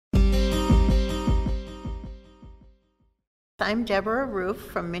I'm Deborah Ruf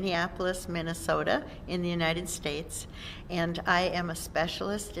from Minneapolis, Minnesota in the United States, and I am a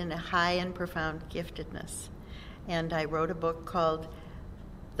specialist in high and profound giftedness. And I wrote a book called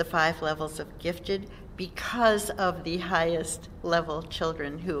The 5 Levels of Gifted because of the highest level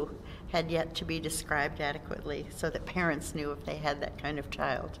children who had yet to be described adequately so that parents knew if they had that kind of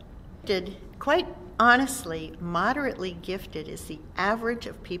child. Quite honestly, moderately gifted is the average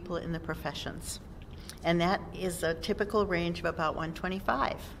of people in the professions. And that is a typical range of about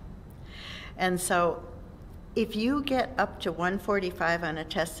 125. And so if you get up to 145 on a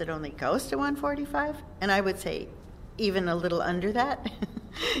test that only goes to 145, and I would say even a little under that,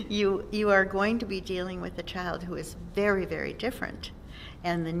 you are going to be dealing with a child who is very, very different.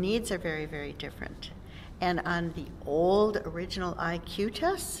 And the needs are very, very different. And on the old original IQ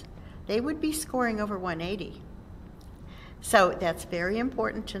tests, they would be scoring over 180. So that's very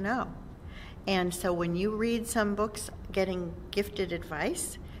important to know. And so when you read some books getting gifted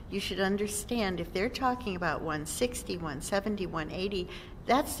advice, you should understand if they're talking about 160, 170, 180,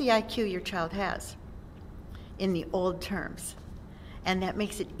 that's the IQ your child has in the old terms. And that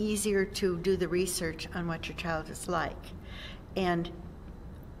makes it easier to do the research on what your child is like. And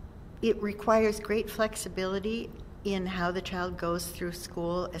it requires great flexibility in how the child goes through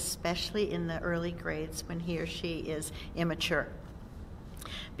school, especially in the early grades when he or she is immature,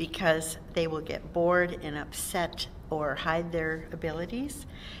 because they will get bored and upset or hide their abilities,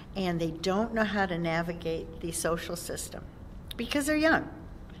 and they don't know how to navigate the social system because they're young,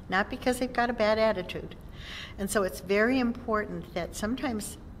 not because they've got a bad attitude. And so it's very important that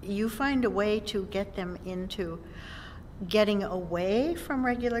sometimes you find a way to get them into getting away from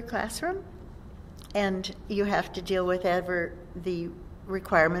regular classroom, and you have to deal with whatever the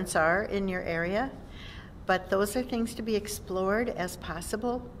requirements are in your area. But those are things to be explored as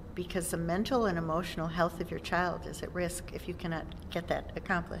possible, because the mental and emotional health of your child is at risk if you cannot get that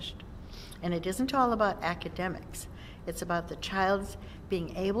accomplished. And it isn't all about academics. It's about the child's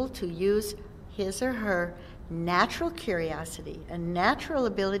being able to use his or her natural curiosity and natural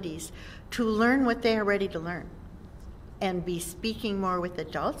abilities to learn what they are ready to learn, and be speaking more with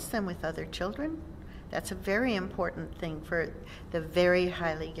adults than with other children. That's a very important thing for the very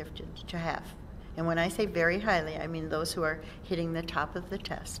highly gifted to have. And when I say very highly, I mean those who are hitting the top of the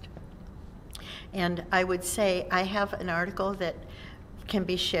test. And I would say I have an article that can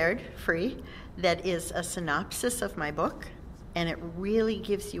be shared free that is a synopsis of my book, and it really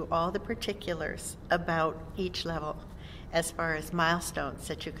gives you all the particulars about each level as far as milestones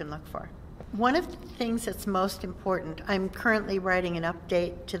that you can look for. One of the things that's most important, I'm currently writing an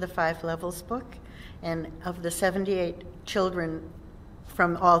update to the 5 Levels book, and of the 78 children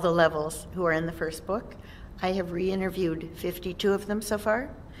from all the levels who are in the first book, I have re-interviewed 52 of them so far.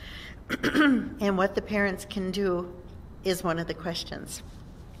 And what the parents can do is one of the questions.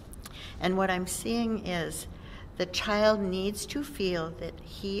 And what I'm seeing is the child needs to feel that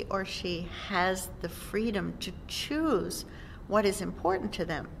he or she has the freedom to choose what is important to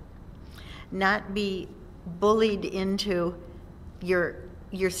them, not be bullied into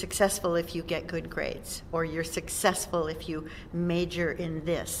you're successful if you get good grades, or you're successful if you major in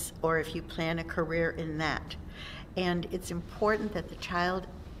this, or if you plan a career in that. And it's important that the child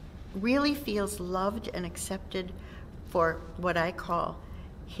really feels loved and accepted for what I call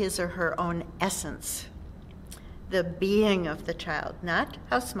his or her own essence, the being of the child, not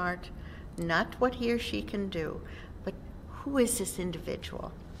how smart, not what he or she can do, but who is this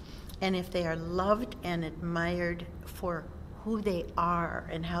individual? And if they are loved and admired for who they are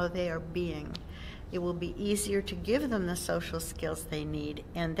and how they are being, it will be easier to give them the social skills they need,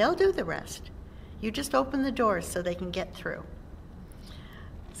 and they'll do the rest. You just open the doors so they can get through.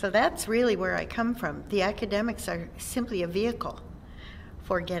 So that's really where I come from. The academics are simply a vehicle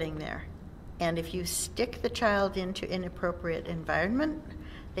for getting there. And if you stick the child into inappropriate environment,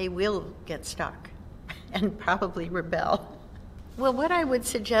 they will get stuck and probably rebel. Well, what I would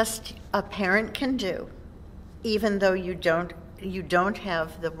suggest a parent can do, even though you don't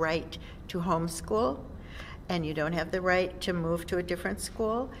have the right to homeschool and you don't have the right to move to a different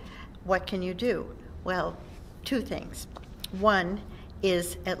school, what can you do? Well, 2 things. One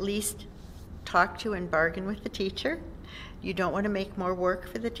is at least talk to and bargain with the teacher. You don't want to make more work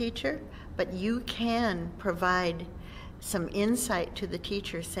for the teacher, but you can provide some insight to the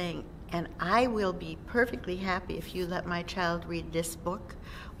teacher saying, and I will be perfectly happy if you let my child read this book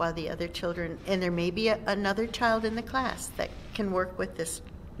while the other children, and there may be another child in the class that can work with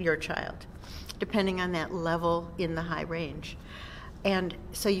your child, depending on that level in the high range. And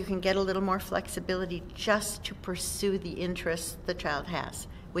so you can get a little more flexibility just to pursue the interests the child has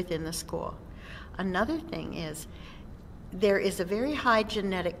within the school. Another thing is, there is a very high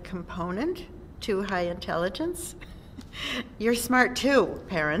genetic component to high intelligence. You're smart too,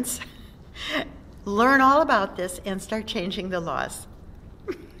 parents. Learn all about this and start changing the laws.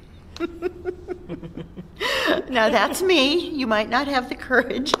 Now that's me. You might not have the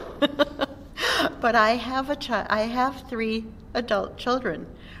courage, but I have 3 adult children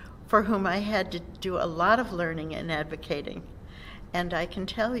for whom I had to do a lot of learning and advocating. And I can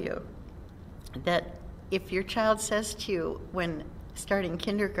tell you that if your child says to you when starting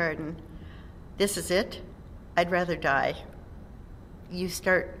kindergarten, "This is it, I'd rather die," you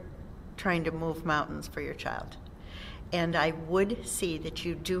start trying to move mountains for your child. And I would see that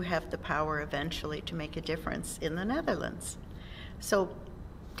you do have the power eventually to make a difference in the Netherlands. So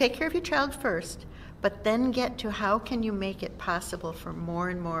take care of your child first, but then get to how can you make it possible for more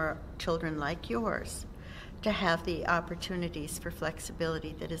and more children like yours to have the opportunities for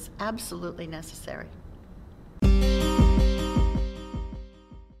flexibility that is absolutely necessary.